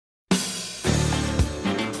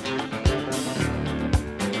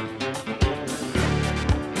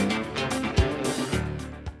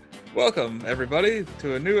Welcome, everybody,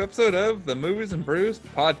 to a new episode of the Movies and Brews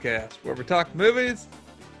podcast, where we talk movies.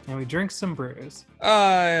 And we drink some brews.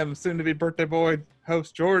 I am soon-to-be birthday boy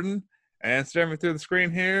host Jordan, and staring through the screen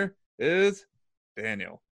here is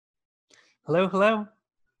Daniel. Hello, hello.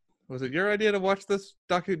 Was it your idea to watch this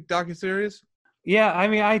docu-series? Yeah, I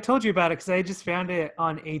mean, I told you about it because I just found it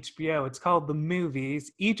on HBO. It's called The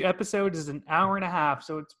Movies. Each episode is an hour and a half,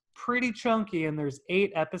 so it's pretty chunky, and there's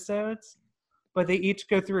 8 episodes. But they each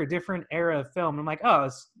go through a different era of film. I'm like, oh,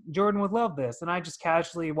 Jordan would love this. And I just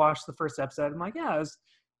casually watched the first episode. I'm like, yeah,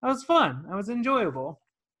 that was fun. That was enjoyable.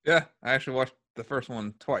 Yeah, I actually watched the first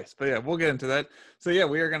one twice. But yeah, we'll get into that. So yeah,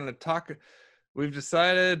 we are going to talk. We've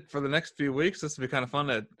decided for the next few weeks, this will be kind of fun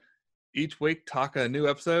to each week talk a new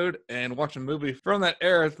episode and watch a movie from that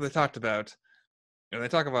era that they talked about. And they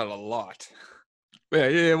talk about it a lot.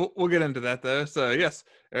 But yeah, we'll get into that though. So yes,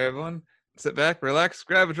 everyone, sit back, relax,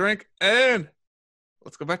 grab a drink, and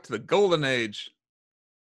let's go back to the golden age.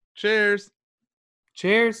 Cheers.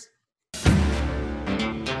 Cheers.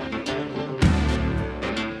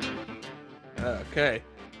 Okay.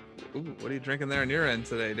 Ooh, what are you drinking there on your end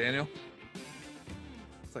today, Daniel?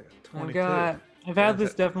 It's like a 22. I've had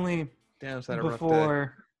this definitely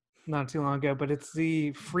before, not too long ago, but it's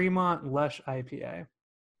the Fremont Lush IPA.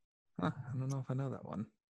 Huh, I don't know if I know that one.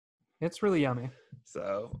 It's really yummy.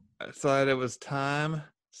 So I decided it was time.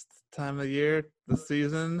 It's the time of year, the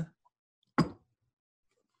season.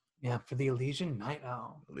 Yeah, for the Elysian Night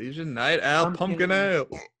Owl. Elysian Night Owl Pumpkin Ale.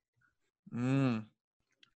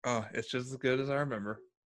 Oh, it's just as good as I remember.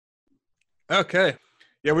 Okay.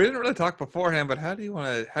 Yeah, we didn't really talk beforehand, but how do you want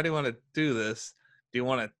to do this? Do you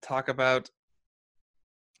want to talk about?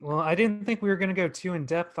 Well, I didn't think we were going to go too in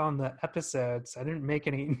depth on the episodes. I didn't make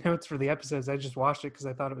any notes for the episodes. I just watched it because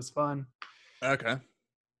I thought it was fun. Okay.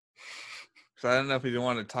 So I don't know if you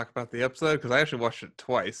want to talk about the episode because I actually watched it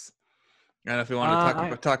twice. And if you want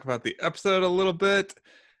to talk about the episode a little bit,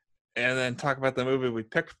 and then talk about the movie we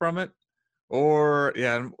picked from it, or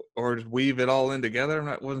just weave it all in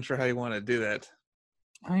together. Wasn't sure how you want to do that.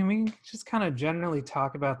 I mean, just kind of generally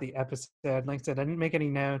talk about the episode. Like I said, I didn't make any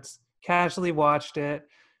notes. Casually watched it.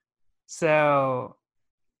 So,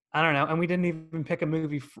 I don't know. And we didn't even pick a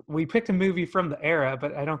movie. We picked a movie from the era,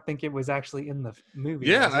 but I don't think it was actually in the movie.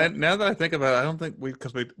 Yeah, now that I think about it, I don't think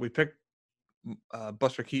because we picked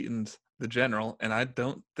Buster Keaton's The General, and I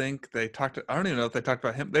don't think they talked. I don't even know if they talked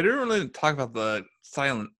about him. They didn't really talk about the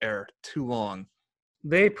silent era too long.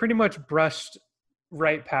 They pretty much brushed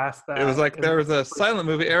right past that. It was like there was a silent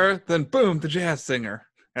movie era, then boom, the jazz singer,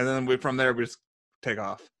 and then from there we just take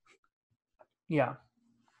off. Yeah.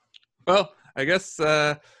 Well, I guess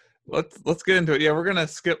let's get into it. Yeah, we're gonna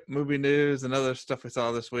skip movie news and other stuff we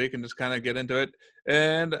saw this week and just kind of get into it.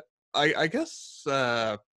 And I guess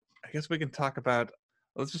we can talk about.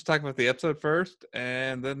 Let's just talk about the episode first,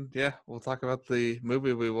 and then we'll talk about the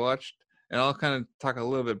movie we watched, and I'll kind of talk a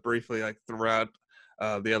little bit briefly like throughout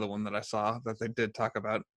the other one that I saw that they did talk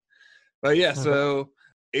about. But yeah, so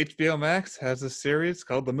HBO Max has a series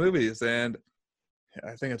called The Movies, and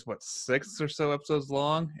I think it's 6 or so episodes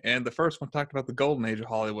long, and the first one talked about the golden age of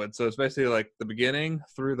Hollywood. So it's basically like the beginning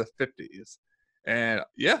through the 50s. And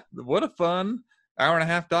yeah, what a fun hour and a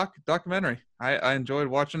half documentary. I enjoyed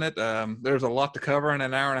watching it. There's a lot to cover in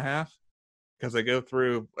an hour and a half because they go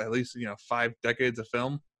through at least 5 decades of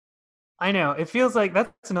film. I know. It feels like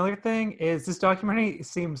that's another thing is this documentary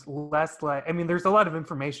seems less like, I mean, there's a lot of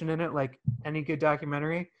information in it, like any good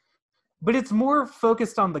documentary, but it's more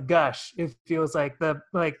focused on the gush. It feels like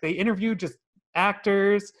they interview just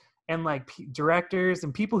actors and like directors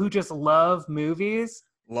and people who just love movies.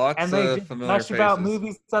 Lots and they of just familiar gush faces about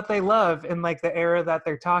movies that they love in like the era that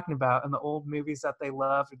they're talking about and the old movies that they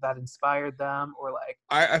loved that inspired them, or like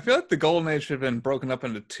I feel like the golden age should have been broken up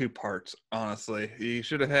into 2 parts, honestly. You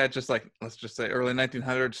should have had just like, let's just say early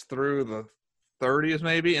 1900s through the 30s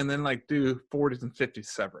maybe, and then like do 40s and 50s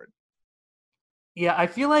separate. Yeah, I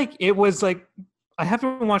feel like it was like, I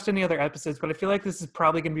haven't watched any other episodes, but I feel like this is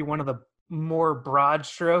probably going to be one of the more broad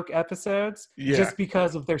stroke episodes, just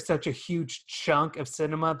because of there's such a huge chunk of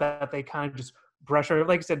cinema that they kind of just brush over.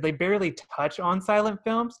 Like I said, they barely touch on silent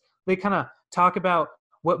films. They kind of talk about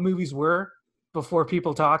what movies were before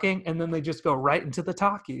people talking, and then they just go right into the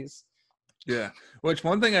talkies. Yeah, which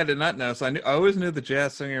one thing I did not know, so I always knew The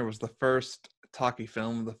Jazz Singer was the first talkie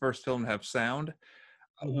film, the first film to have sound.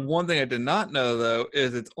 Mm-hmm. One thing I did not know, though,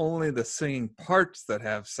 is it's only the singing parts that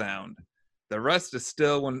have sound. The rest is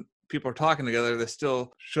still, when people are talking together, they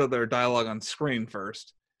still show their dialogue on screen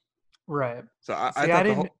first. Right. So I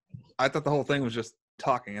thought the whole thing was just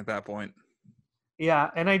talking at that point.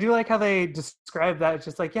 Yeah, and I do like how they describe that. It's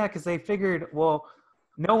just like, yeah, because they figured, well,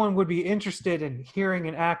 no one would be interested in hearing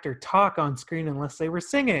an actor talk on screen unless they were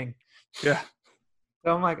singing. Yeah.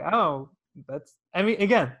 So I'm like, oh, I mean,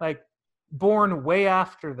 again, like born way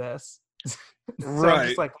after this. So right. I'm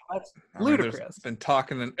just like, that's ludicrous. There's been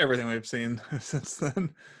talking and everything we've seen since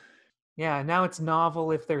then. Yeah, now it's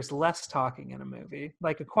novel if there's less talking in a movie,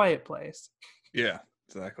 like A Quiet Place. Yeah,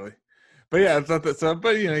 exactly. But yeah, it's not that so.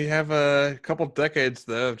 But you have a couple decades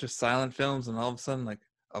though of just silent films, and all of a sudden, like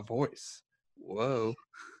a voice. Whoa!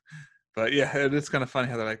 But yeah, it is kind of funny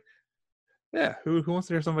how they're like, yeah, who wants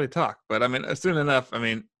to hear somebody talk? But I mean, soon enough, I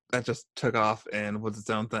mean, that just took off and was its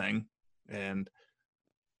own thing, and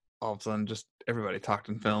all of a sudden, just everybody talked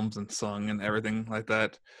in films and sung and everything like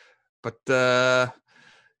that. But I'm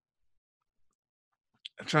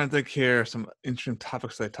trying to think here some interesting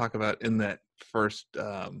topics they talk about in that first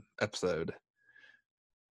episode.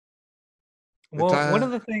 Well, one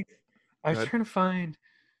of the things I was trying to find,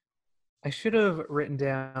 I should have written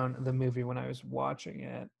down the movie when I was watching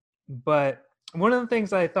it, but one of the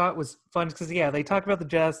things I thought was fun because they talk about the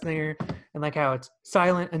jazz singer and like how it's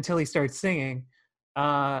silent until he starts singing,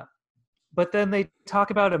 but then they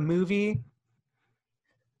talk about a movie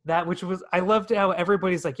which was, I loved how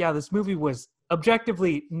everybody's like, yeah, this movie was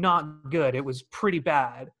objectively not good. It was pretty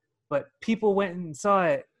bad, but people went and saw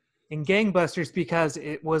it in gangbusters because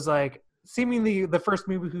it was like seemingly the first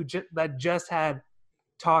movie that just had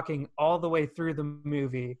talking all the way through the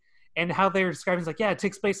movie. And how they were describing is like, yeah, it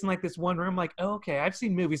takes place in like this one room. Like, oh, okay, I've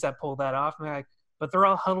seen movies that pull that off. And they're like, but they're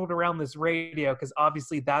all huddled around this radio because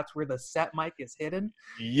obviously that's where the set mic is hidden.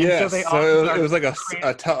 Yes, so it was like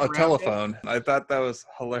a telephone. I thought that was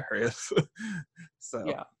hilarious. So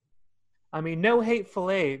yeah, I mean, no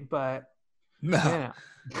Hateful Eight, but no. Yeah.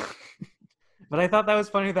 But I thought that was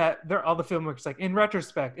funny that they're all the filmmakers like in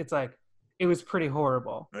retrospect, it's like it was pretty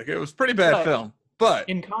horrible. Like it was pretty bad film, but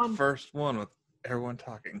first one with everyone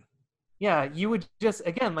talking. Yeah, you would just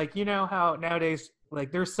again like how nowadays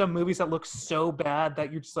like there's some movies that look so bad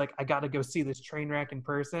that you're just like I got to go see this train wreck in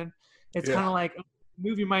person. It's kind of like a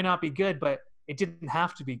movie might not be good, but it didn't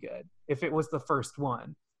have to be good if it was the first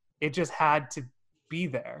one. It just had to be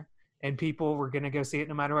there, and people were gonna go see it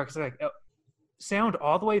no matter what because they're like, oh, sound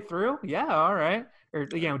all the way through? Yeah, all right. Or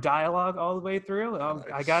dialogue all the way through. Oh,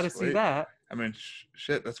 I got to see that. I mean,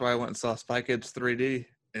 shit. That's why I went and saw Spy Kids 3D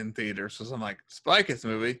in theaters. So I'm like, Spy Kids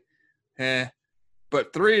movie,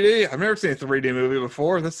 but 3D. I've never seen a 3D movie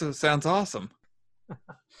before. Sounds awesome.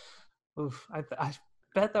 Oof, I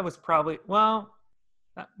bet that was probably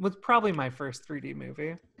that was probably my first 3D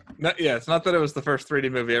movie. It's not that it was the first 3D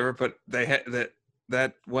movie ever, but they had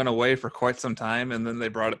that went away for quite some time, and then they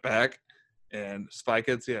brought it back. And Spy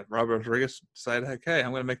Kids, Robert Rodriguez decided, okay,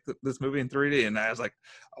 I'm going to make this movie in 3D. And I was like,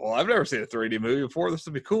 well, I've never seen a 3D movie before. This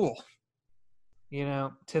would be cool.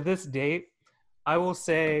 To this date, I will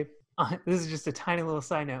say, this is just a tiny little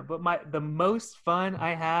side note, but the most fun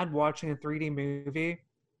I had watching a 3D movie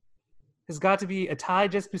has got to be a tie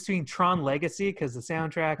just between Tron Legacy, because the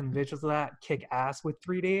soundtrack and the visuals of that kick ass with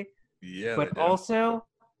 3D. Yeah, but also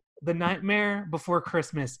The Nightmare Before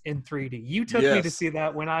Christmas in 3D. You took me to see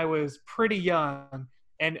that when I was pretty young,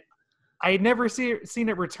 and I had never seen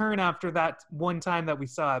it return after that one time that we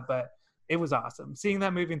saw it, but it was awesome. Seeing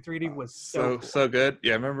that movie in 3D was so cool. So good.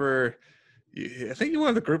 Yeah, I remember, I think you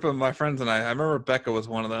were the group of my friends and I remember Becca was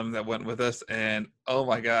one of them that went with us, and oh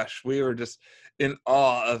my gosh, we were just in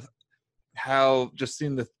awe of how just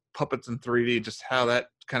seeing the puppets in 3D, just how that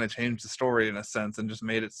kind of changed the story in a sense and just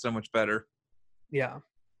made it so much better. Yeah.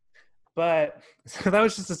 But so that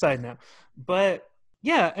was just a side note. But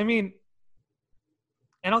yeah, I mean,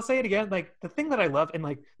 and I'll say it again, like the thing that I love, and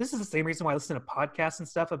like this is the same reason why I listen to podcasts and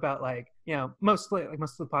stuff about most of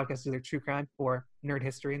the podcasts do their true crime or nerd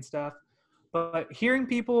history and stuff. But hearing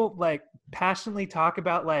people like passionately talk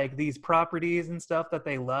about like these properties and stuff that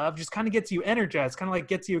they love just kind of gets you energized, kind of like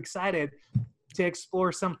gets you excited to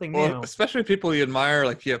explore something new. Especially people you admire,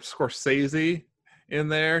 like you have Scorsese in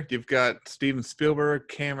there. You've got Steven Spielberg,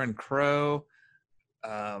 Cameron Crowe,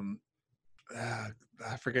 I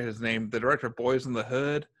forget his name, the director of Boys in the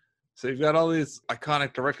Hood. So you've got all these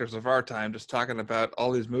iconic directors of our time just talking about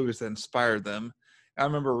all these movies that inspired them. I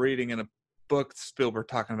remember reading in a book Spielberg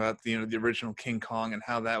talking about the original King Kong and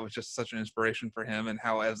how that was just such an inspiration for him, and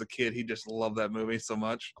how as a kid he just loved that movie so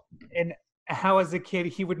much. And how as a kid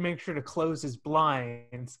he would make sure to close his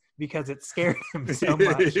blinds because it scared him so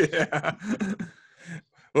much. Yeah.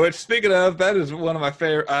 Which, speaking of, that is one of my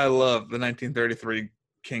favorite. I love the 1933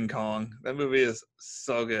 King Kong. That movie is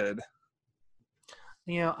so good.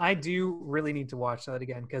 I do really need to watch that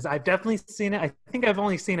again because I've definitely seen it. I think I've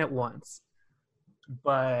only seen it once.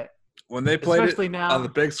 But when they played especially it now on the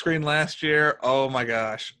big screen last year, oh my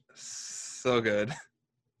gosh, so good.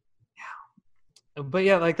 Yeah, but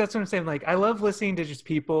yeah, like that's what I'm saying. Like I love listening to just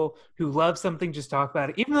people who love something, just talk about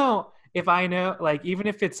it. Even though if I know, like even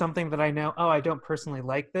if it's something that I know, oh, I don't personally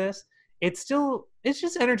like this, it's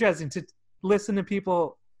just energizing to listen to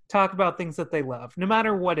people talk about things that they love, no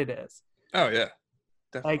matter what it is. Oh yeah,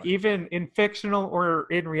 definitely. Like even in fictional or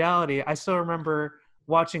in reality, I still remember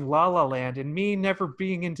watching La La Land and me never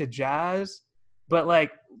being into jazz, but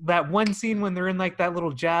like that one scene when they're in like that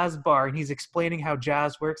little jazz bar and he's explaining how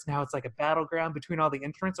jazz works and how it's like a battleground between all the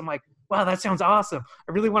instruments. I'm like, wow, that sounds awesome.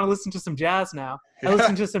 I really want to listen to some jazz now. I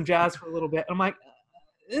listened to some jazz for a little bit. I'm like,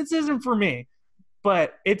 this isn't for me,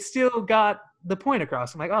 but it still got the point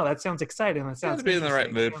across. I'm like, oh, that sounds exciting. That sounds. You gotta be in the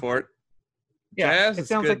right mood for it. Yeah, jazz it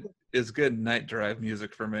sounds good, like is good night drive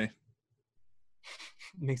music for me.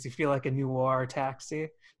 Makes you feel like a noir taxi.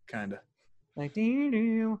 Kinda. Like,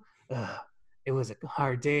 it was a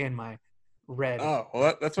hard day in my red. Oh,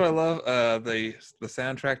 well, that's what I love. The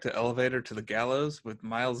soundtrack to Elevator to the Gallows with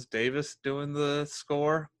Miles Davis doing the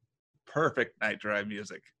score. Perfect night drive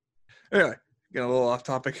music. Anyway, getting a little off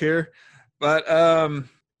topic here, but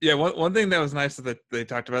yeah, one thing that was nice that they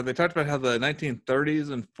talked about how the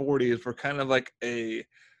 1930s and 40s were kind of like a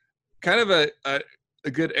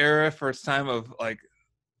good era for its time of like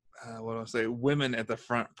what do I say, women at the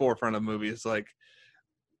forefront of movies. Like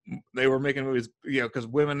they were making movies, because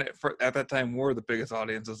women at that time were the biggest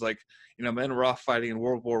audiences. Like, men were off fighting in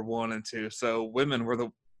World War I and II, so women were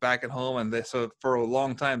back at home, and so for a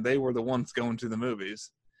long time they were the ones going to the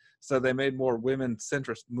movies. So they made more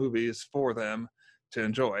women-centric movies for them to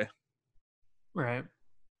enjoy. Right.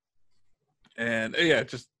 And yeah,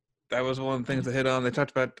 just that was one of the things they hit on. They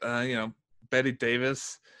talked about Bette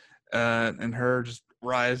Davis and her just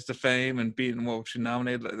rise to fame and beating what she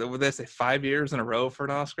nominated. Would they say 5 years in a row for an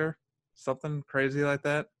Oscar? Something crazy like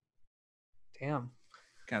that. Damn.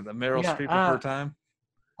 Kind of the Meryl Streep of her time.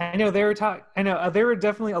 I know they were talking. I know there were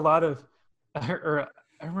definitely a lot of. Or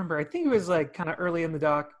I remember. I think it was like kind of early in the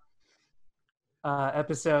doc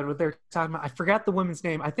episode where they're talking about. I forgot the woman's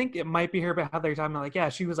name. I think it might be her, but how they're talking about like, yeah,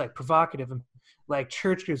 she was like provocative and like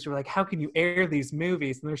church groups were like, how can you air these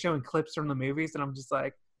movies? And they're showing clips from the movies, and I'm just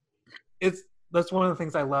like, that's one of the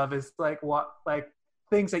things I love is like what like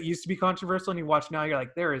things that used to be controversial and you watch now, you're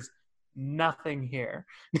like, there is nothing here.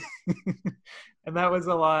 And that was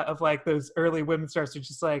a lot of like those early women stars,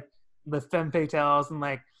 just like the femme fatales and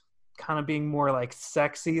like kind of being more like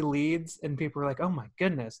sexy leads, and people were like, oh my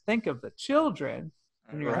goodness, think of the children.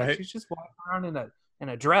 And you're like, she's just walking around in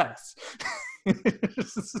a dress.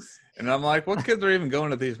 And I'm like, what kids are even going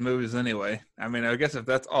to these movies anyway? I mean, I guess if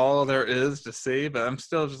that's all there is to see, but I'm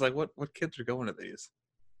still just like, what kids are going to these?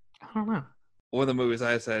 I don't know. One of the movies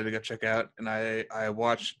I decided to go check out, and I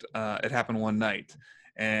watched It Happened One Night,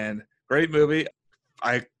 and great movie.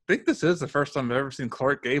 I think this is the first time I've ever seen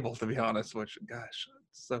Clark Gable, to be honest, which, gosh,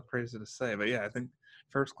 it's so crazy to say, but yeah, I think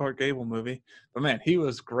first Clark Gable movie. But man, he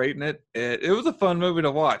was great in it. It was a fun movie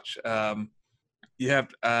to watch. You have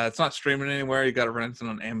it's not streaming anywhere. You got to rent it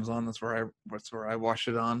on Amazon. That's where I watched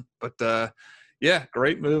it on. But yeah,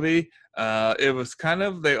 great movie. It was kind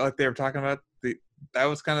of they were talking about that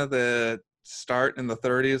was kind of the start in the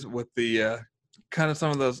 30s with the kind of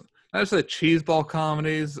some of those not necessarily cheeseball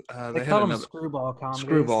comedies. They call them screwball comedies.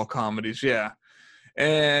 Screwball comedies, yeah.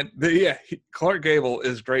 And Clark Gable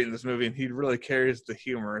is great in this movie, and he really carries the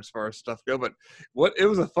humor as far as stuff go. But it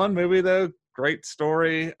was a fun movie though. Great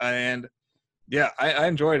story, and yeah, I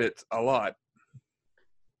enjoyed it a lot.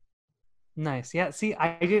 Nice. Yeah. See,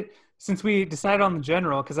 I did, since we decided on the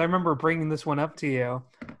general, because I remember bringing this one up to you.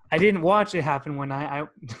 I didn't watch It Happen One Night. I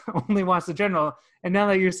only watched the general. And now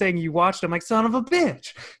that you're saying you watched it, I'm like, son of a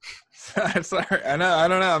bitch. Sorry. I know. I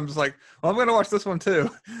don't know. I'm just like, well, I'm going to watch this one too.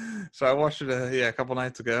 So I watched it a couple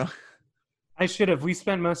nights ago. I should have. We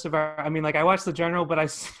spent most of I watched the general, but I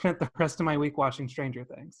spent the rest of my week watching Stranger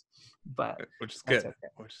Things. But which is good. Okay.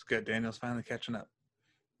 Which is good. Daniel's finally catching up.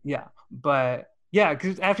 Yeah, but yeah,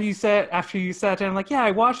 because after you sat down, I'm like, yeah, I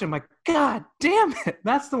watched it. I'm like, God damn it,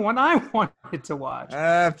 that's the one I wanted to watch.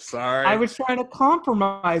 I'm sorry. I was trying to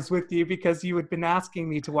compromise with you because you had been asking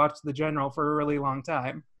me to watch the general for a really long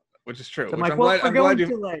time. Which is true. So I'm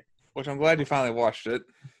glad you finally watched it.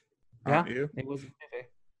 Yeah, it was a movie.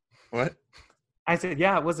 What? I said,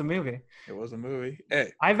 yeah, it was a movie. It was a movie.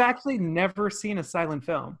 Hey. I've actually never seen a silent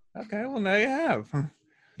film. Okay, well, now you have.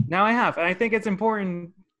 Now I have. And I think it's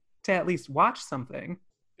important to at least watch something.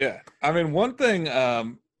 Yeah. I mean, one thing,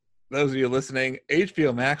 those of you listening,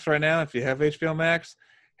 HBO Max right now, if you have HBO Max,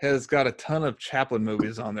 has got a ton of Chaplin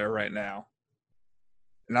movies on there right now.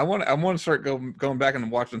 And I want to start going back and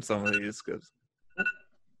watching some of these because. Is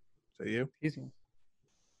that you? Excuse me.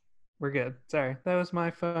 We're good. Sorry, that was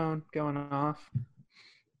my phone going off.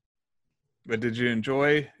 But did you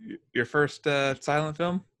enjoy your first silent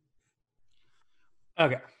film?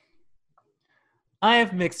 Okay. I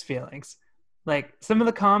have mixed feelings. Like some of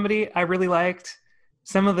the comedy I really liked.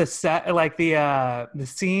 Some of the set, like the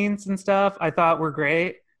scenes and stuff, I thought were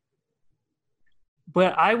great.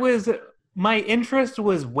 But my interest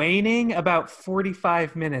was waning about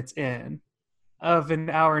 45 minutes in of an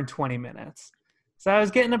hour and 20 minutes. So I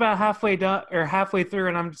was getting about halfway done or halfway through,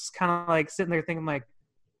 and I'm just kind of like sitting there thinking, like,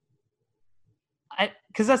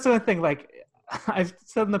 because that's the other thing. Like I've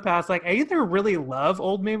said in the past, like I either really love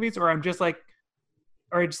old movies or I'm just like,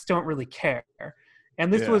 or I just don't really care.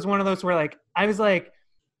 And this was one of those where like I was like,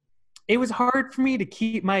 it was hard for me to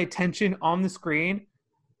keep my attention on the screen.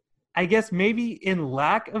 I guess maybe in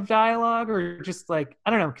lack of dialogue or just like, I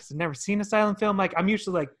don't know, because I've never seen a silent film. Like I'm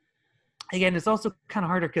usually like, again, it's also kind of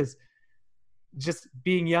harder because just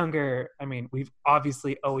being younger, I mean, we've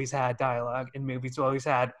obviously always had dialogue in movies. We always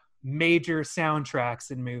had major soundtracks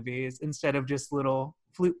in movies instead of just little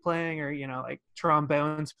flute playing or, like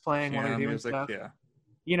trombones playing while they're doing music, stuff. Yeah.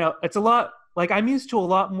 It's a lot, like I'm used to a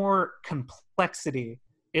lot more complexity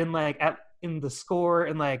in like in the score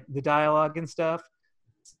and like the dialogue and stuff.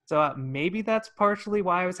 So maybe that's partially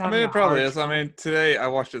why I was having. It probably is. Today I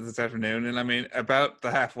watched it this afternoon, and about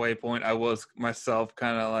the halfway point, I was myself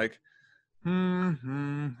kind of like,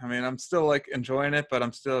 I'm still like enjoying it, but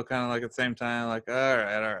I'm still kind of like at the same time, like, all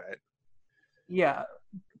right. Yeah,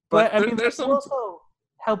 but there's some. Also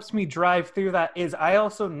helps me drive through that is I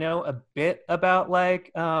also know a bit about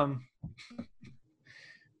like crap.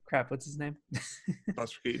 What's his name?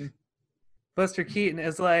 Buster Keaton. Buster Keaton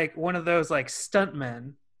is like one of those like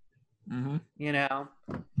stuntmen. Mm-hmm.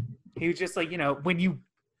 He was just like, when you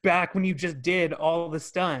just did all the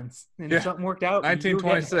stunts and something worked out.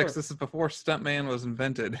 1926. This is before stuntman was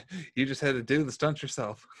invented. You just had to do the stunts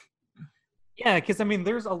yourself. Yeah, because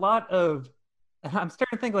there's a lot of. I'm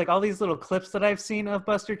starting to think like all these little clips that I've seen of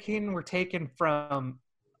Buster Keaton were taken from.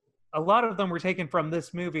 A lot of them were taken from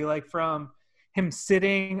this movie, like from him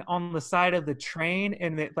sitting on the side of the train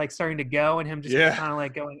and it like starting to go, and him just kind of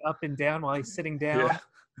like going up and down while he's sitting down. Yeah.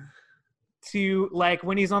 To like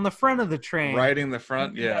when he's on the front of the train, riding the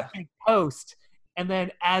front, that big post, and then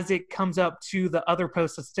as it comes up to the other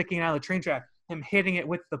post that's sticking out of the train track, him hitting it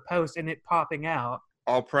with the post and it popping out.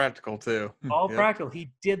 All practical too. All practical.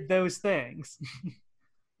 He did those things.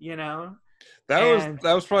 That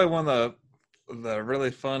was probably one of the really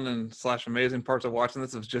fun and / amazing parts of watching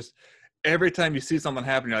this. Is just every time you see something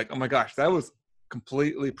happen, you're like, oh my gosh, that was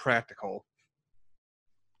completely practical.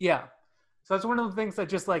 Yeah. So that's one of the things that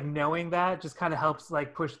just like knowing that just kind of helps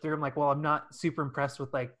like push through. I'm like, well, I'm not super impressed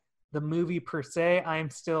with like the movie per se. I am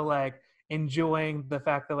still like enjoying the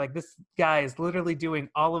fact that like this guy is literally doing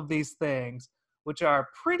all of these things, which are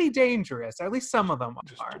pretty dangerous. At least some of them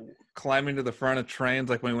just are. Climbing to the front of trains,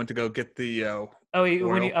 like when he went to go get the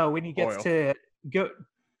when he gets to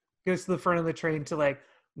goes to the front of the train to like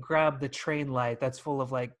grab the train light that's full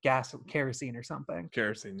of like kerosene or something.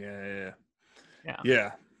 Kerosene,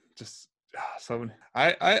 yeah. Just so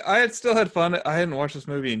I had still had fun. I hadn't watched this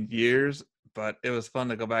movie in years, but it was fun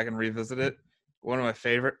to go back and revisit it. One of my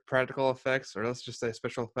favorite practical effects, or let's just say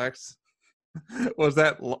special effects, was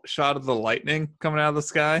that shot of the lightning coming out of the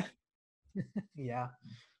sky. Yeah.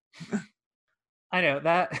 I know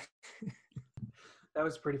that that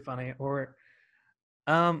was pretty funny. Or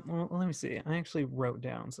well, let me see. I actually wrote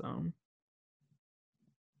down some.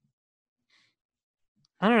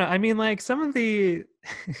 I don't know. Like some of the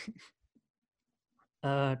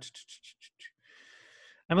like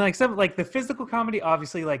some like the physical comedy,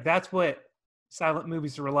 obviously, like that's what silent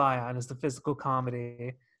movies rely on is the physical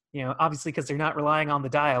comedy. Obviously because they're not relying on the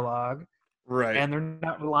dialogue. Right. And they're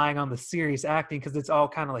not relying on the serious acting because it's all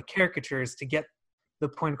kind of like caricatures to get the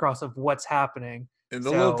point across of what's happening. And the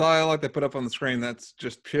little dialogue they put up on the screen, that's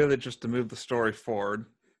just purely just to move the story forward.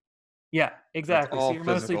 Yeah, exactly. So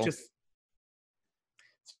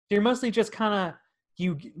you're mostly just kind of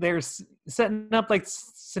there's setting up like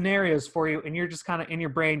scenarios for you, and you're just kind of in your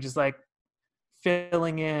brain just like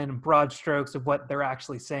filling in broad strokes of what they're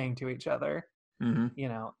actually saying to each other.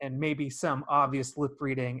 Mm-hmm. And maybe some obvious lip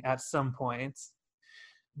reading at some points.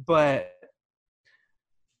 But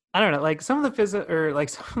I don't know, like some of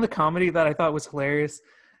the comedy that I thought was hilarious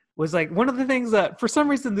was like one of the things that for some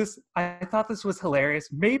reason I thought this was hilarious.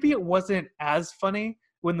 Maybe it wasn't as funny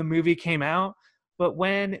when the movie came out, but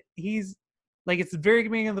when he's like, it's the very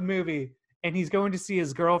beginning of the movie and he's going to see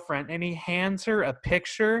his girlfriend and he hands her a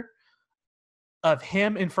picture of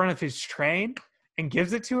him in front of his train and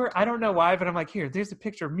gives it to her. I don't know why, but I'm like, here, there's a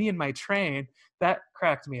picture of me and my train. That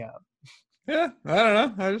cracked me up. Yeah, I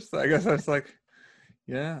don't know. I guess I was like,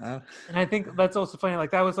 yeah. And I think that's also funny.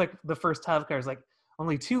 Like that was like the first tough guy. It's like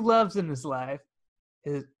only two loves in his life: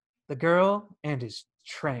 the girl and his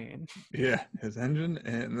train. Yeah, his engine,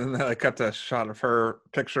 and then they cut a shot of her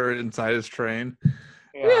picture inside his train.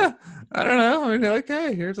 Yeah, I don't know. I mean, like,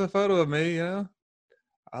 hey, here's a photo of me. You know,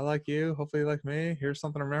 I like you. Hopefully, you like me. Here's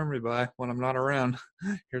something to remember me by when I'm not around.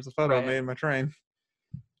 Here's a photo of me in my train.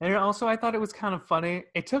 And also, I thought it was kind of funny.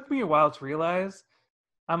 It took me a while to realize.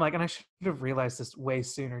 I'm like, and I should have realized this way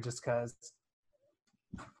sooner, just because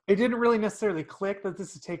it didn't really necessarily click that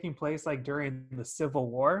this is taking place like during the Civil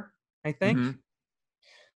War. I think. Mm-hmm.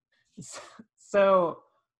 So,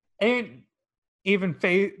 and even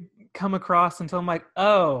come across until I'm like,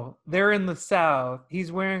 oh, they're in the South.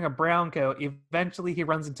 He's wearing a brown coat. Eventually, he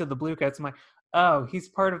runs into the blue coats. I'm like, oh, he's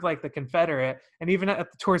part of like the Confederate. And even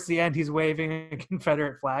towards the end, he's waving a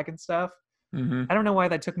Confederate flag and stuff. Mm-hmm. I don't know why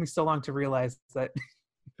that took me so long to realize that.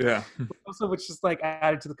 Yeah. Also, which just like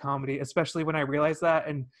added to the comedy, especially when I realized that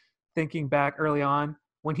and thinking back early on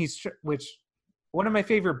when which one of my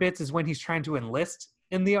favorite bits is when he's trying to enlist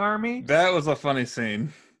in the army. That was a funny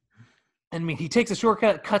scene. I mean, he takes a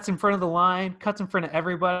shortcut, cuts in front of the line, cuts in front of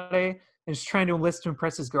everybody, and is trying to enlist to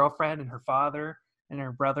impress his girlfriend and her father and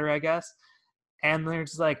her brother, I guess. And they're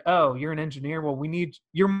just like, oh, you're an engineer. Well,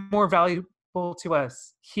 you're more valuable to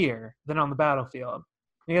us here than on the battlefield. And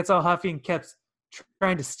he gets all huffy and kept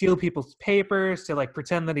trying to steal people's papers to like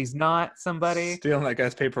pretend that he's not somebody. Stealing that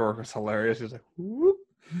guy's paperwork was hilarious. He's like, whoop.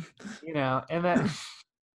 You know, and then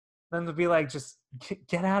they'll be like, just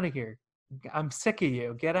get out of here. I'm sick of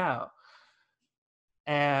you. Get out.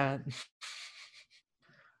 And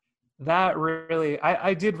that really,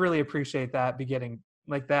 I did really appreciate that beginning,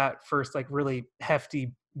 like that first, like really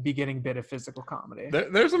hefty beginning bit of physical comedy.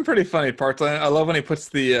 There's some pretty funny parts. I love when he puts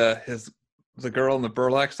the girl in the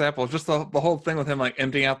burlap sack. Well, just the whole thing with him like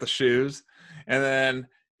emptying out the shoes, and then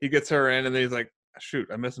he gets her in, and then he's like, shoot,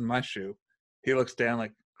 I'm missing my shoe. He looks down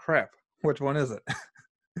like, crap, which one is it?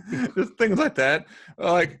 Just things like that,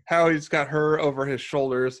 like how he's got her over his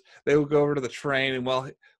shoulders. They will go over to the train, and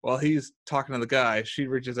while he's talking to the guy, she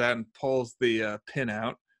reaches out and pulls the pin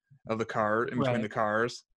out of the car in between the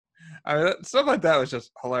cars. I mean, stuff like that was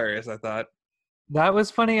just hilarious. I thought that was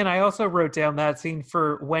funny, and I also wrote down that scene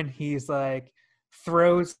for when he's like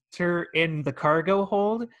throws her in the cargo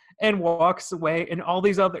hold and walks away, and all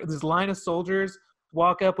this line of soldiers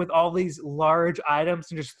walk up with all these large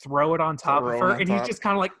items and just throw it on top of her, and he's just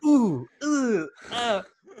kind of like, ooh,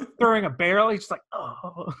 throwing a barrel. He's just like,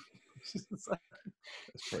 oh.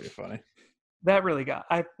 That's pretty funny. That really got.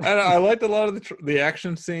 I liked a lot of the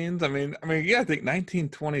action scenes. I mean, yeah, I think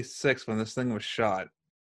 1926 when this thing was shot.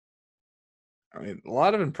 I mean, a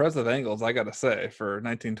lot of impressive angles, I got to say, for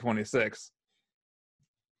 1926.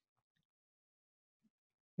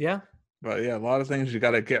 Yeah. But yeah, a lot of things you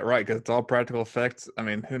got to get right because it's all practical effects. I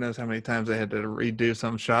mean, who knows how many times they had to redo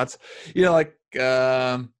some shots? You know, like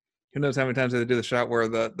who knows how many times they had to do the shot where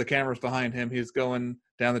the camera's behind him. He's going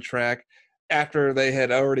down the track after they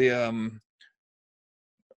had already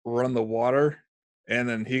run the water, and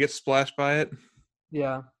then he gets splashed by it.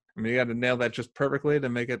 Yeah. I mean, you got to nail that just perfectly to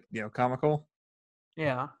make it, comical.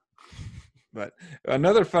 Yeah. But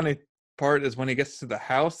another funny part is when he gets to the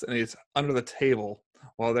house and he's under the table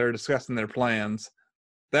while they're discussing their plans.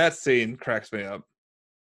 That scene cracks me up.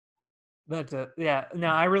 Yeah. No,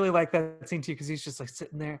 I really like that scene too because he's just like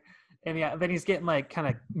sitting there, and yeah, then he's getting like kind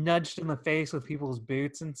of nudged in the face with people's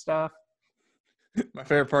boots and stuff. My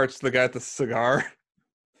favorite part's the guy with the cigar.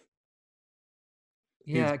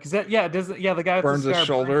 Yeah, because the guy with burns the cigar his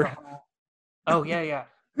shoulder. Oh yeah,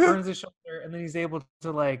 burns his shoulder, and then he's able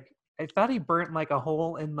to like. I thought he burnt like a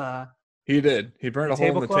hole in the. He did. He burned a hole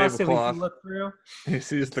in the tablecloth. So he can look through. He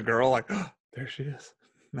sees the girl like, oh, there she is.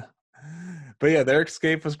 No. But yeah, their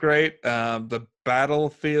escape was great. The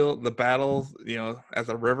battle, at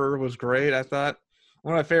the river was great. I thought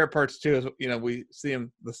one of my favorite parts too is we see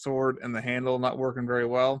the sword and the handle not working very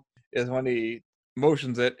well. Is when he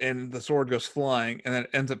motions it and the sword goes flying and then it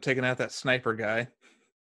ends up taking out that sniper guy.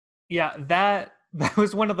 Yeah, that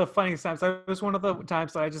was one of the funniest times. That was one of the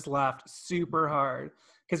times that I just laughed super hard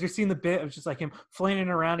because you're seeing the bit of just like him flailing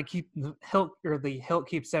around to keep the hilt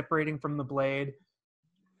keeps separating from the blade.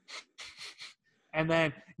 And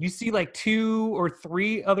then you see like 2 or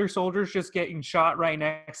 3 other soldiers just getting shot right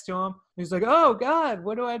next to him. He's like, "Oh God,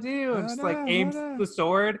 what do I do?" And just like aims the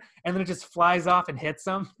sword, and then it just flies off and hits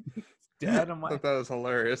him. dead. I I'm thought like, that was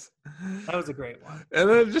hilarious. that was a great one. And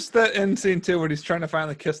then just that end scene too, when he's trying to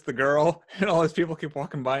finally kiss the girl, and all these people keep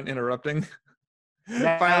walking by and interrupting.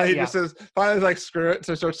 Finally, he just says, "Finally, like screw it,"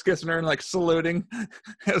 so he starts kissing her and like saluting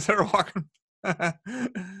as they're walking. I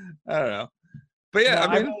don't know, but yeah, No, I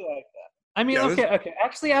mean, really like that. I mean, yeah, okay.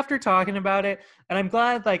 Actually, after talking about it, and I'm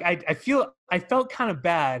glad. Like, I felt kind of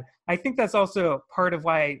bad. I think that's also part of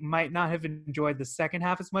why I might not have enjoyed the second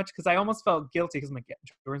half as much, because I almost felt guilty because I'm like, yeah,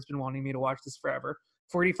 Jordan's been wanting me to watch this forever.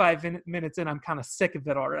 45 minutes in, I'm kind of sick of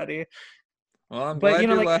it already. well, I'm But glad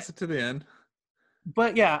you like, lasted to the end.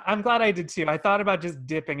 but yeah, I'm glad I did too. I thought about just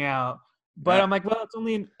dipping out, but Uh, I'm like, well, it's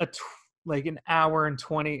only like an hour and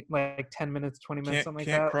 20, like 10 minutes, 20 minutes, something like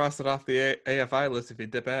can't that. cross it off the AFI list if you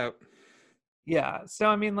dip out. Yeah. So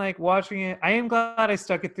I mean, like watching it, I am glad I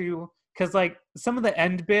stuck it through, because like some of the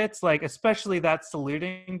end bits, like especially that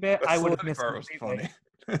saluting bit, The I would have saluting missed part was completely.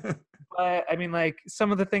 funny. But I mean, like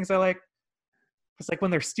some of the things I like, it's like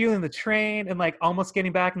when they're stealing the train and like almost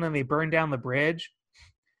getting back, and then they burn down the bridge.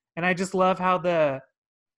 And I just love how the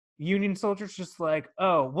Union soldiers just like,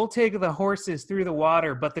 oh, we'll take the horses through the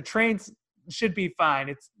water, but the trains should be fine.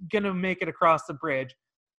 It's gonna make it across the bridge.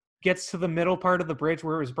 Gets to the middle part of the bridge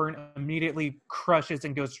where it was burned, immediately crushes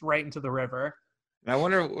and goes right into the river. And I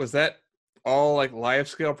wonder, was that all like live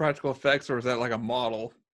scale practical effects, or was that like a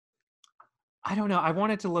model? I don't know. I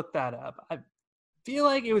wanted to look that up. I feel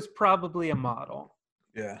like it was probably a model,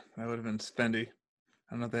 Yeah, that would have been spendy.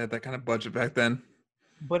 I don't know if they had that kind of budget back then.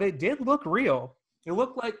 but it did look real. It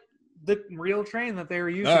looked like the real train that they were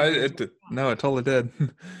using. No, it totally did.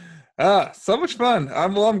 So much fun.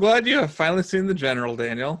 I'm glad you have finally seen The General,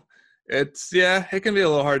 Daniel. It can be a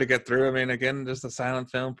little hard to get through. I mean, again, just a silent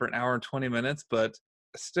film for an hour and 20 minutes, but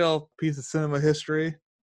still piece of cinema history.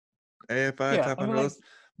 AFI Yeah, top I mean, 100 like, list.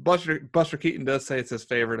 Buster Keaton does say it's his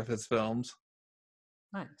favorite of his films.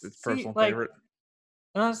 nice. His See, personal like, favorite.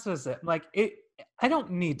 and that's just it. Like it. I don't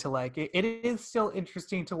need to like it. It is still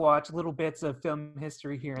interesting to watch little bits of film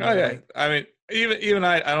history here and Oh there. yeah, Like, I mean, even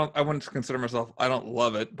I wouldn't consider myself. I don't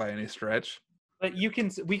love it by any stretch. but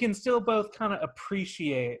we can still both kind of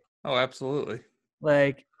appreciate, Oh, absolutely.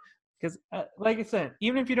 like, because like I said,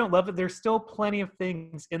 even if you don't love it, there's still plenty of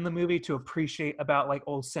things in the movie to appreciate about like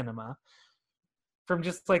old cinema, from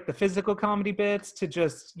just like the physical comedy bits to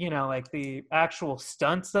just like the actual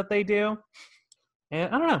stunts that they do.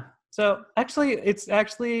 And I don't know. So actually, it's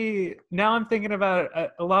actually, now I'm thinking about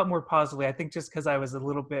it a lot more positively. I think just because I was a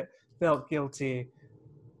little bit felt guilty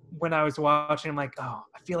when I was watching. I'm like, oh,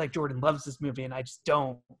 I feel like Jordan loves this movie, and I just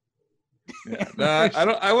don't. Yeah, no, I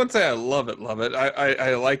don't. I wouldn't say I love it. Love it.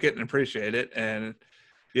 I like it and appreciate it, and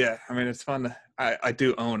yeah, I mean it's fun. I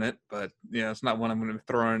do own it, but it's not one I'm going to be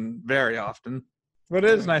throwing very often. But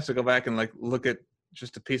it is nice to go back and like look at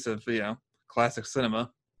just a piece of classic cinema.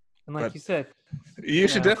 And like But you said, you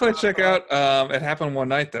should definitely check out It Happened One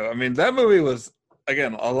Night, though. I mean, that movie was,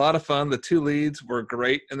 again, a lot of fun. The two leads were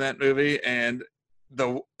great in that movie. And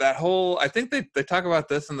that whole, I think they talk about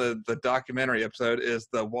this in the documentary episode, is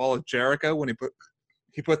the Wall of Jericho, when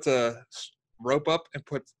he puts a rope up and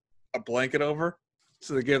puts a blanket over.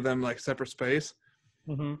 So they give them like separate space.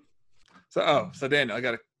 mm-hmm. So Daniel, I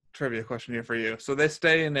got a trivia question here for you. So they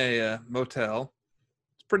stay in a motel.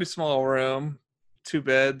 It's a pretty small room, 2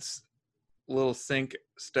 beds, little sink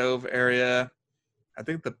stove area. I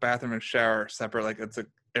think the bathroom and shower are separate. Like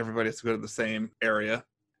everybody has to go to the same area.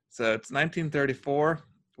 So it's 1934.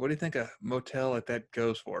 What do you think a motel like that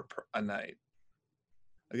goes for a night?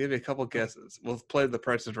 I'll give you a couple guesses. We'll play The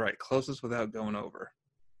Price is Right. Closest without going over.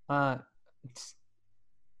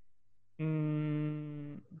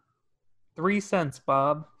 3 cents,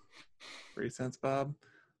 Bob. 3 cents, Bob.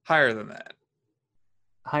 Higher than that.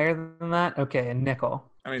 Higher than that? Okay, a nickel.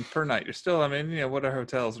 I mean, per night. You're still. I mean, what are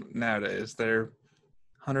hotels nowadays? They're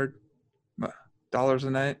 $100 a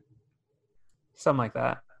night. Something like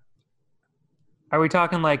that. Are we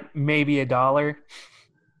talking like maybe $1?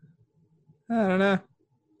 I don't know.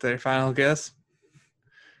 Their final guess?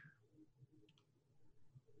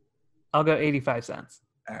 I'll go 85 cents.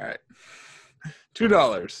 All right.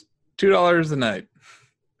 $2. $2 a night.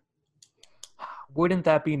 Wouldn't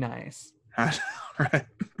that be nice? Right.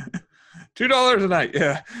 $2 a night.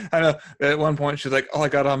 Yeah. I know. At one point, she's like, all I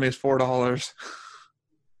got on me is $4.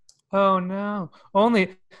 Oh, no.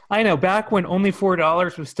 I know, back when only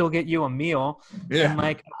 $4 would still get you a meal and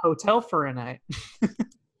like a hotel for a night.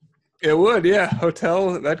 It would, yeah.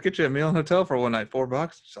 Hotel, that'd get you a meal and hotel for one night. $4.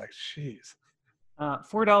 It's like, jeez.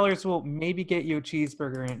 $4 will maybe get you a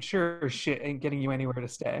cheeseburger, and sure as shit ain't getting you anywhere to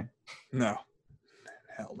stay. No.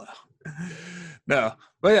 Hell no. No.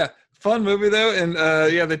 But yeah, fun movie though, and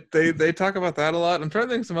yeah, they talk about that a lot. I'm trying to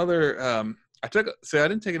think of some other. I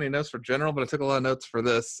didn't take any notes for General, but I took a lot of notes for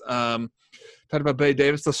this. Talked about Bette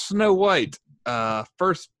Davis, the Snow White,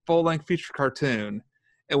 first full length feature cartoon.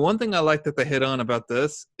 And one thing I like that they hit on about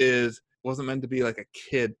this is it wasn't meant to be like a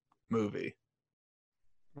kid movie.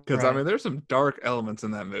 Because I mean, there's some dark elements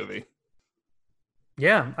in that movie.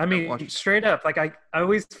 Yeah, I mean, straight up, like I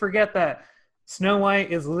always forget that Snow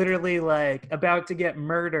White is literally like about to get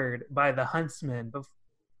murdered by the huntsman, but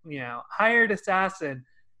hired assassin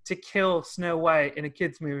to kill Snow White in a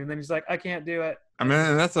kids movie, and then he's like, I can't do it. I mean,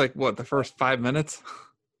 and that's like what, the first 5 minutes?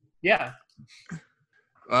 Yeah.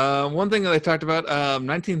 One thing that they talked about,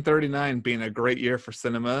 1939 being a great year for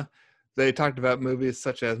cinema. They talked about movies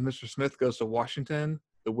such as Mr. Smith Goes to Washington,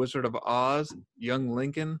 The Wizard of Oz, Young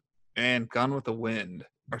Lincoln, and Gone with the Wind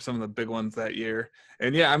are some of the big ones that year.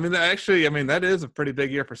 And yeah, I mean, that is a pretty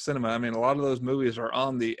big year for cinema. I mean, a lot of those movies are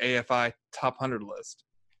on the AFI Top 100 list.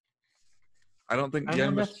 I don't think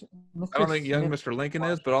Young Mr. Lincoln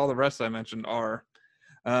is, but all the rest I mentioned are.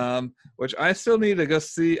 Which I still need to go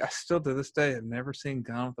see. I still, to this day, have never seen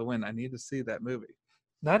Gone with the Wind. I need to see that movie.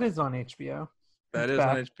 That is on HBO. That is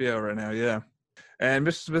on HBO right now, yeah. And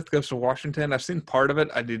Mr. Smith Goes to Washington. I've seen part of it.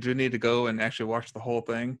 I do need to go and actually watch the whole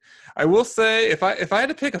thing. I will say, if I had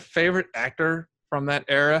to pick a favorite actor from that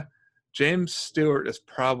era, James Stewart is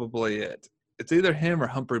probably it. It's either him or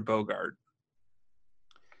Humphrey Bogart.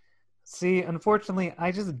 See, unfortunately,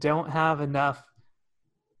 I just don't have enough.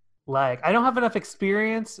 I don't have enough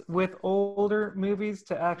experience with older movies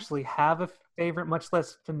to actually have a favorite, much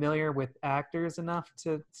less familiar with actors enough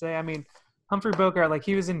to say. I mean, Humphrey Bogart,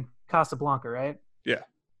 he was in Casablanca, right? Yeah.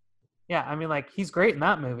 Yeah, I mean, he's great in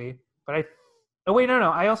that movie. But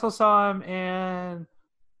I also saw him in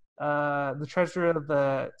The Treasure of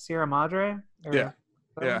the Sierra Madre. Yeah.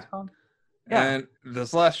 Yeah. And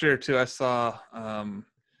this last year, too, I saw...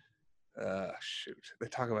 they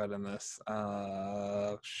talk about it in this. It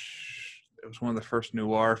was one of the first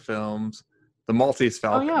noir films, The Maltese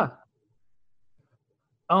Falcon. Oh yeah.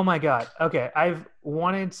 Oh my god. Okay, I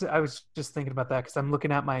was just thinking about that because I'm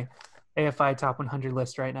looking at my AFI Top 100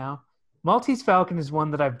 list right now. Maltese Falcon is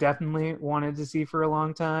one that I've definitely wanted to see for a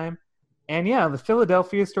long time. And yeah, the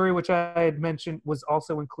Philadelphia Story, which I had mentioned, was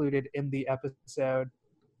also included in the episode.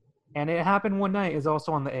 And It Happened One Night is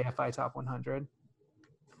also on the AFI Top 100.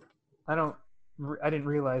 I didn't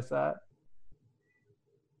realize that.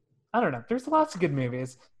 I don't know. There's lots of good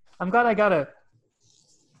movies. I'm glad I got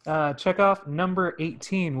to check off number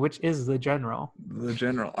 18, which is The General. The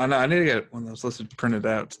General. I need to get one of those lists printed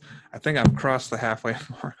out. I think I've crossed the halfway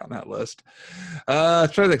mark on that list. Trying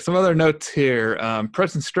to think. Some other notes here.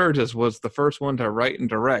 Preston Sturges was the first one to write and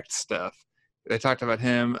direct stuff. They talked about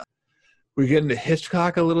him. We get into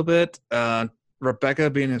Hitchcock a little bit. Rebecca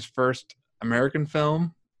being his first American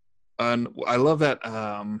film. And I love that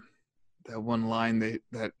that one line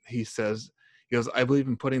that he says. He goes, I believe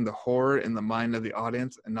in putting the horror in the mind of the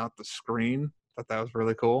audience and not the screen. Thought that was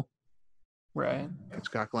really cool. Right.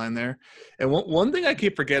 Hitchcock line there. And one thing I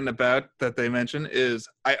keep forgetting about that they mention is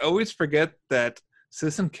I always forget that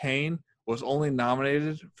Citizen Kane was only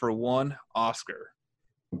nominated for one Oscar.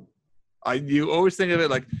 You always think of it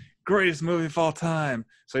like greatest movie of all time.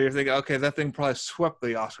 So you're thinking, okay, that thing probably swept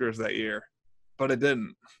the Oscars that year. But it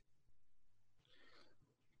didn't.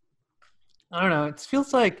 I don't know. It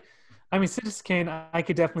feels like, Citizen Kane, I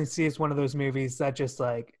could definitely see as one of those movies that just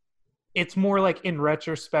it's more in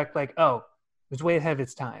retrospect, it was way ahead of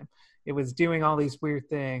its time. It was doing all these weird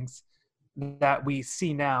things that we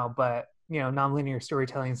see now, but, nonlinear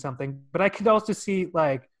storytelling is something. But I could also see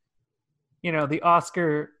the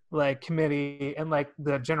Oscar committee and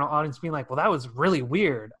the general audience being well, that was really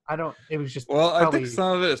weird. It was just. Well, I think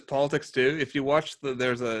some of it is politics too. If you watch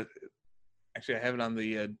actually I have it on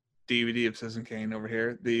the DVD of Citizen Kane over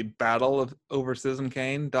here. The Battle over Citizen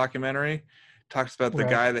Kane documentary talks about the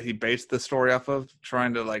guy that he based the story off of,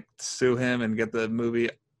 trying to sue him and get the movie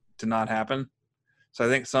to not happen. So I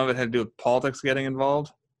think some of it had to do with politics getting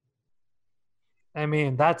involved.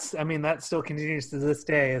 That still continues to this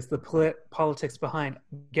day as the politics behind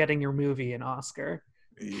getting your movie an Oscar.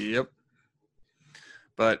 Yep.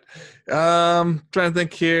 But trying to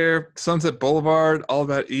think here, Sunset Boulevard, All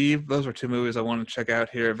About Eve. Those are two movies I want to check out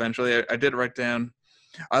here eventually. I did write down.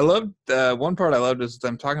 I loved one part I loved is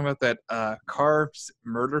them talking about that car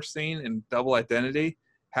murder scene in Double Identity,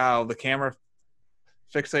 how the camera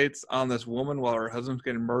fixates on this woman while her husband's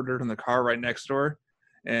getting murdered in the car right next door.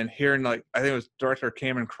 And hearing, I think it was director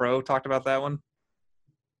Cameron Crowe talked about that one.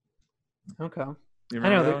 Okay. You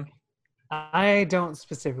remember that one? I don't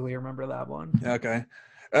specifically remember that one. Okay.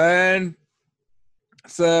 And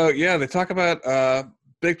So yeah, they talk about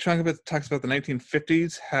big chunk of it talks about the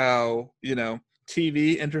 1950s, how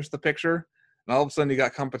TV enters the picture, and all of a sudden you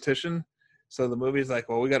got competition. So the movie's like,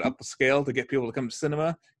 well, we got to up the scale to get people to come to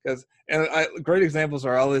cinema great examples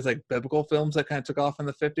are all these like biblical films that kind of took off in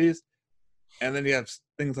the 50s, and then you have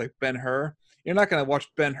things like Ben-Hur. You're not going to watch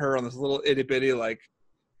Ben-Hur on this little itty bitty like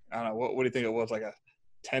I don't know what do you think it was, like a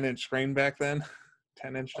 10-inch screen back then.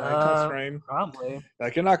 10-inch diagonal screen. Probably.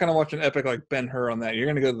 Like you're not going to watch an epic like Ben-Hur on that. You're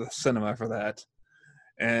going to go to the cinema for that.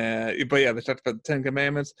 But yeah, they talked about the Ten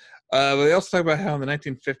Commandments. But they also talk about how in the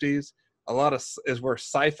 1950s, a lot of is where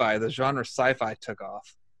sci-fi, the genre sci-fi, took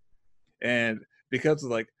off, and because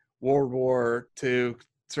of like World War II,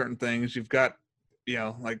 certain things you've got,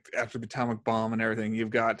 like after the atomic bomb and everything,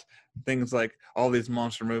 you've got things like all these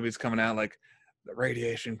monster movies coming out, like the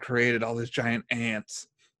radiation created all these giant ants.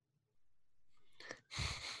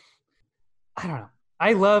 I don't know.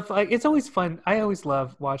 I love, like, it's always fun. I always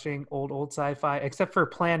love watching old sci-fi, except for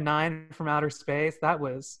Plan 9 from Outer Space. That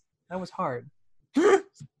was hard. It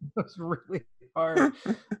was really hard.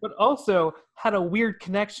 But also had a weird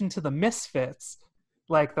connection to the Misfits,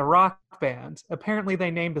 like the rock band. Apparently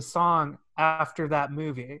they named a song after that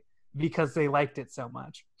movie because they liked it so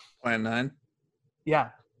much. Plan 9? Yeah.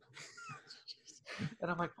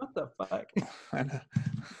 And I'm like, what the fuck? I know.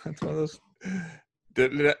 That's one of those.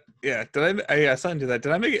 I signed you that.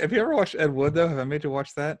 Did I make it? Have you ever watched Ed Wood though? Have I made you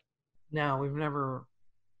watch that? No, we've never.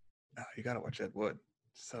 Oh, you gotta watch Ed Wood.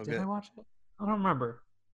 So did good. Did I watch it? I don't remember.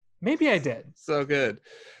 Maybe I did. So good.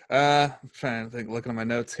 I'm trying to think, looking at my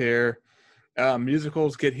notes here.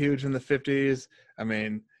 Musicals get huge in the 50s. I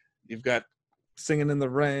mean, you've got Singing in the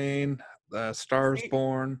Rain, Stars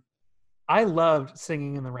Born. I loved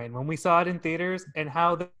Singing in the Rain when we saw it in theaters, and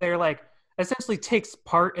how they're like essentially takes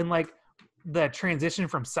part in like the transition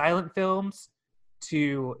from silent films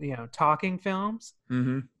to talking films.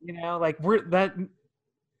 Mm-hmm. Like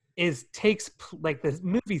takes like the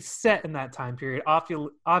movie's set in that time period.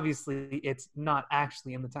 Obviously it's not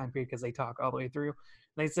actually in the time period because they talk all the way through and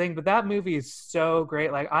they sing, but that movie is so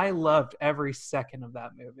great. Like I loved every second of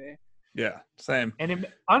that movie. Yeah, same. And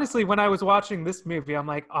honestly, when I was watching this movie, I'm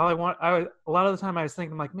like, a lot of the time I was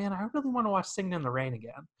thinking, I'm like, man, I really want to watch Singing in the Rain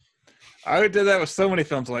again. I did that with so many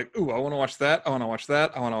films. I'm like, ooh, I want to watch that. I want to watch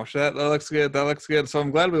that. I want to watch that. That looks good. That looks good. So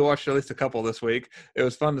I'm glad we watched at least a couple this week. It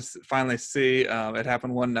was fun to finally see It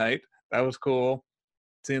Happened One Night. That was cool.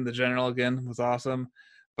 Seeing The General again was awesome.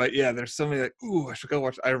 But yeah, there's so many like, ooh, I should go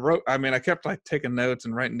watch. I kept like taking notes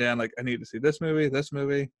and writing down like, I need to see this movie.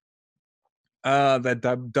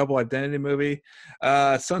 That Double Identity movie.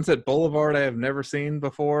 Sunset Boulevard I have never seen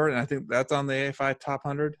before, and I think that's on the AFI Top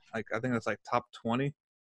 100. Like I think that's like top 20.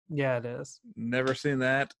 Yeah, it is. Never seen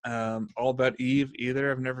that. All About Eve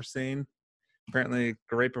either I've never seen. Apparently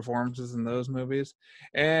great performances in those movies.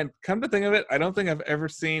 And come to think of it, I don't think I've ever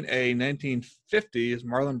seen a 1950s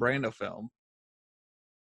Marlon Brando film.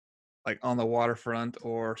 Like On the Waterfront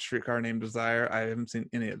or Streetcar Named Desire. I haven't seen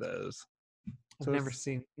any of those. I've never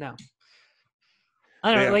seen, no.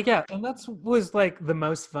 I don't know, like, yeah, and that's was like the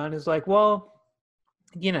most fun is like, well,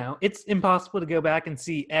 it's impossible to go back and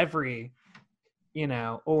see every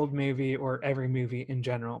old movie or every movie in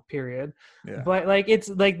general, period. Yeah. But like it's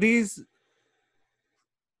like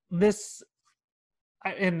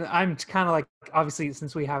and I'm kind of like, obviously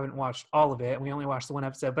since we haven't watched all of it and we only watched the one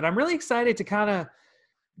episode, but I'm really excited to kind of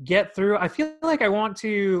get through. I feel like I want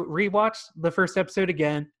to rewatch the first episode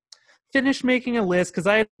again, finish making a list, because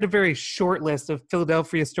I had a very short list of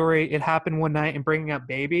Philadelphia Story, It Happened One Night, and Bringing Up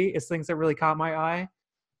Baby is things that really caught my eye.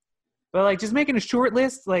 But like just making a short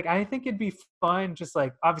list, like I think it'd be fun. Just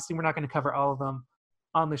like, obviously we're not going to cover all of them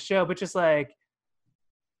on the show, but just like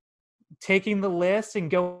taking the list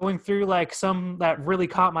and going through like some that really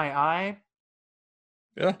caught my eye.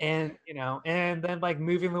 Yeah. And, and then like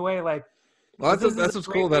moving away, like, well, that's what's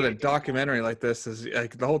cool about a documentary like this is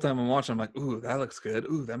like the whole time I'm watching, I'm like, ooh, that looks good.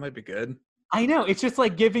 Ooh, that might be good. I know. It's just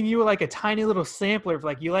like giving you like a tiny little sampler of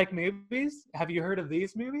like, you like movies? Have you heard of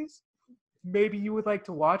these movies? Maybe you would like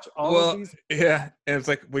to watch all of these. Yeah, and it's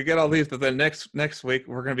like we get all these, but then next week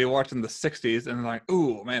we're gonna be watching the 60s, and like,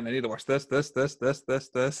 ooh, man, I need to watch this. That's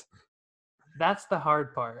the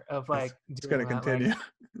hard part of like. It's gonna continue. Like,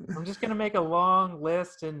 I'm just gonna make a long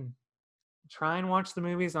list and try and watch the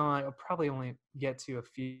movies. I'll probably only get to a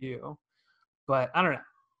few, but I don't know.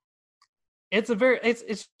 It's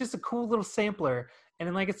just a cool little sampler, and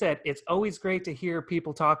then like I said, it's always great to hear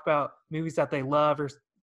people talk about movies that they love or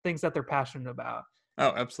things that they're passionate about.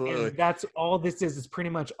 Oh, absolutely. And that's all this is pretty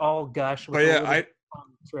much all gush. But yeah, I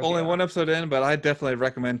only one episode in, but I definitely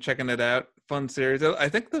recommend checking it out. Fun series. I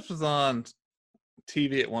think this was on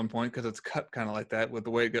TV at one point because it's cut kind of like that with the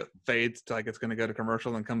way it fades to like it's going to go to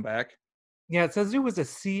commercial and come back. Yeah, it says it was a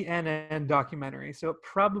CNN documentary, so it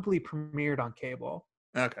probably premiered on cable.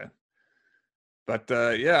 Okay. But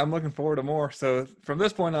yeah, I'm looking forward to more. So from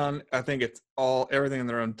this point on, I think it's everything in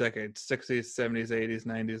their own decades, 60s, 70s, 80s,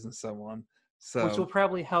 90s, and so on. So, which will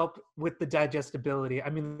probably help with the digestibility.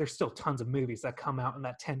 I mean, there's still tons of movies that come out in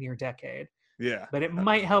that 10-year decade. Yeah. But it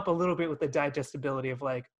might help a little bit with the digestibility of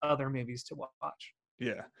like other movies to watch.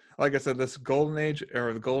 Yeah. Like I said, this golden age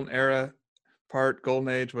or the golden era part,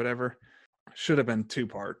 golden age, whatever, should have been 2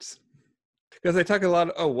 parts. Because they talk a lot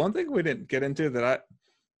of, one thing we didn't get into that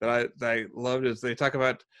I loved is they talk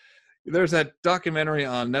about, there's that documentary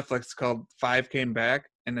on Netflix called Five Came Back,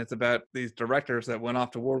 and it's about these directors that went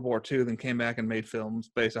off to World War II, then came back and made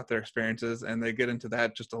films based off their experiences, and they get into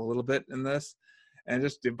that just a little bit in this. And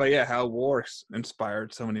but yeah, how war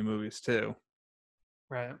inspired so many movies too.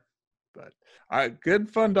 Right. But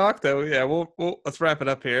good fun doc though. Yeah, we'll let's wrap it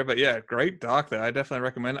up here. But yeah, great doc though. I definitely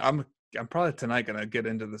recommend. I'm probably tonight gonna get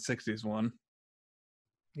into the 60s one.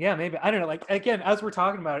 Yeah, maybe. I don't know. Like again, as we're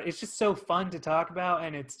talking about it, it's just so fun to talk about,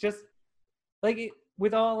 and it's just like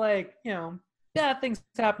with all like things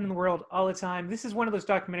happen in the world all the time. This is one of those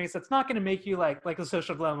documentaries that's not going to make you like a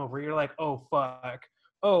Social Dilemma where you're like, oh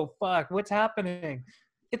fuck, what's happening?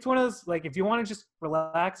 It's one of those, like, if you want to just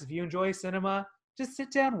relax, if you enjoy cinema, just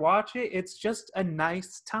sit down, watch it. It's just a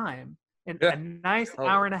nice time and a nice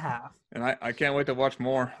hour and a half. And I can't wait to watch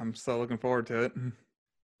more. I'm so looking forward to it.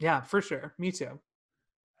 Yeah, for sure. Me too.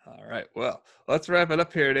 All right. Well, let's wrap it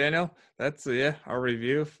up here, Daniel. That's our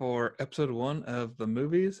review for episode 1 of the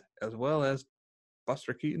movies, as well as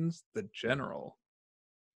Buster Keaton's The General.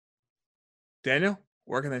 Daniel,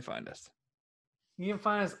 where can they find us? You can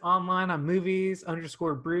find us online on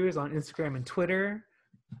movies_brews on Instagram and Twitter.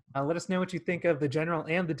 Let us know what you think of The General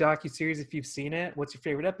and the docuseries if you've seen it. What's your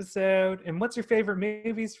favorite episode? And what's your favorite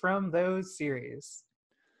movies from those series?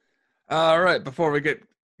 All right. Before we get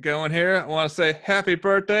going here, I want to say happy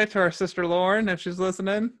birthday to our sister Lauren if she's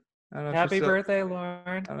listening. Happy birthday, Lauren.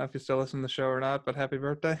 I don't know if you still listen to the show or not, but happy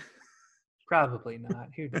birthday. Probably not.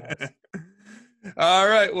 Who knows? All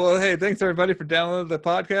right. Well, hey, thanks everybody for downloading the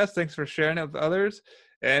podcast. Thanks for sharing it with others.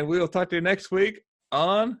 And we will talk to you next week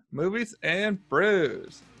on Movies and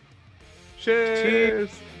Brews. Cheers.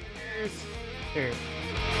 Cheers. Cheers.